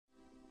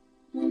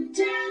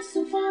There's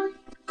some fun.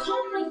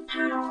 Calling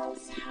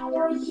pals, how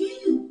are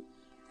you?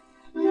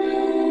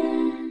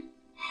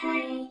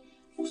 Hey,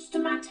 what's the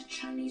matter,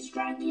 Chinese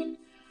dragon?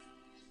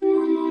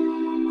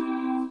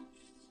 Oh,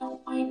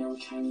 I know,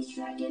 Chinese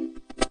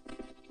dragon.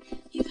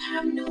 You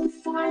have no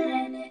fire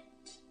in it.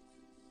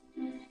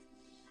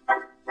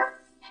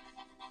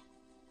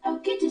 Oh,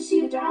 good to see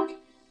you, dog.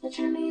 The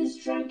Chinese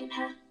dragon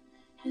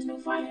has no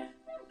fire.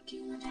 Do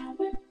you want to help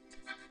it?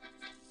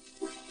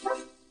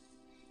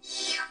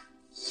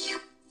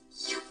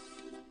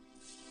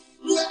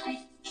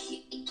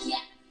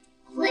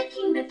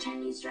 Licking the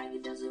Chinese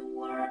dragon doesn't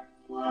work.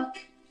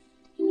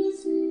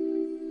 He's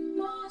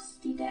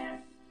nasty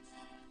there.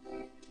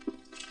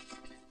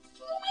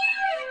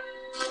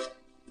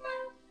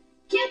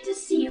 Good to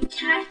see you,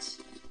 cat.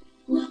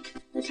 Look,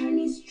 the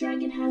Chinese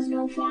dragon has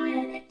no fire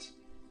in it.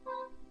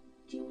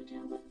 Do you want to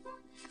help it?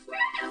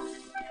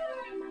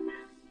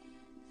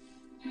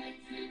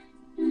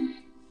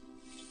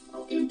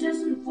 Oh, it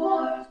doesn't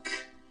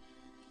work.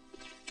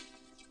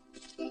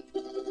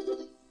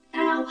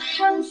 Ow,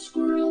 hello,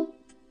 squirrel.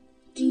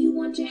 Do you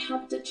want to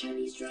help the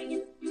Chinese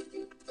dragon?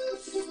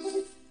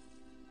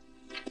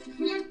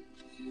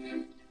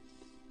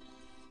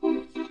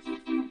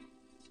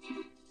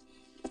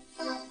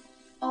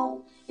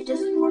 Oh, it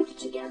doesn't work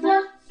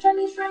together,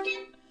 Chinese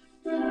dragon?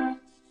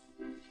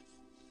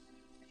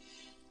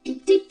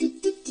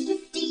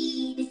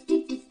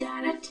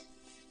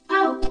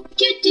 Oh,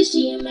 good to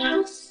see you,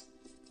 mouse.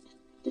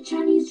 The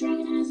Chinese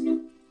dragon has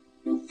no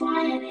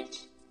fire in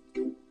it.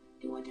 Do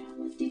what I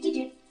was.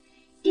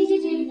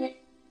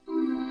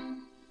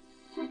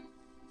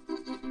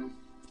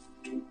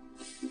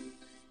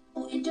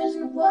 Oh, it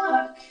doesn't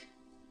work.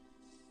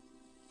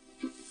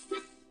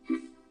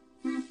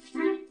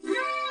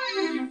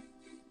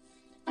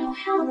 Oh,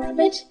 hello,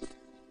 rabbit.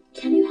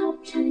 Can you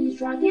help Chinese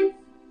dragon?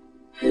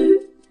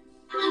 Who?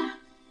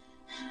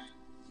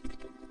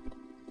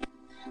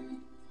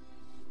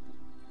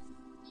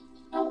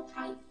 Oh,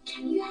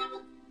 can you have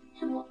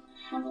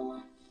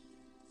a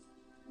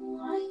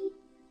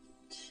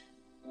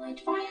light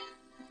fire?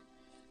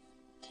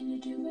 Can you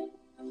do it?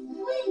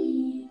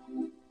 Wait.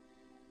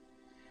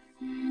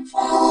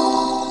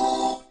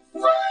 Oh,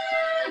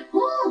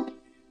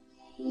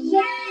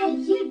 yeah,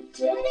 you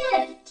did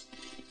it,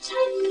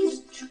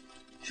 Chinese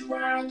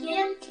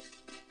dragon.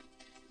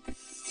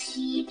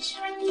 See,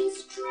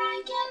 Chinese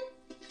dragon,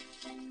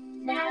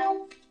 and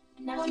now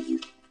you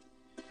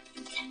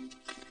can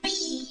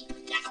be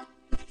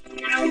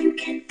now you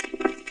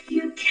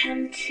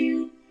can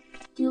too.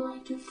 Do you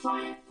like to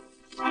fire,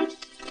 right?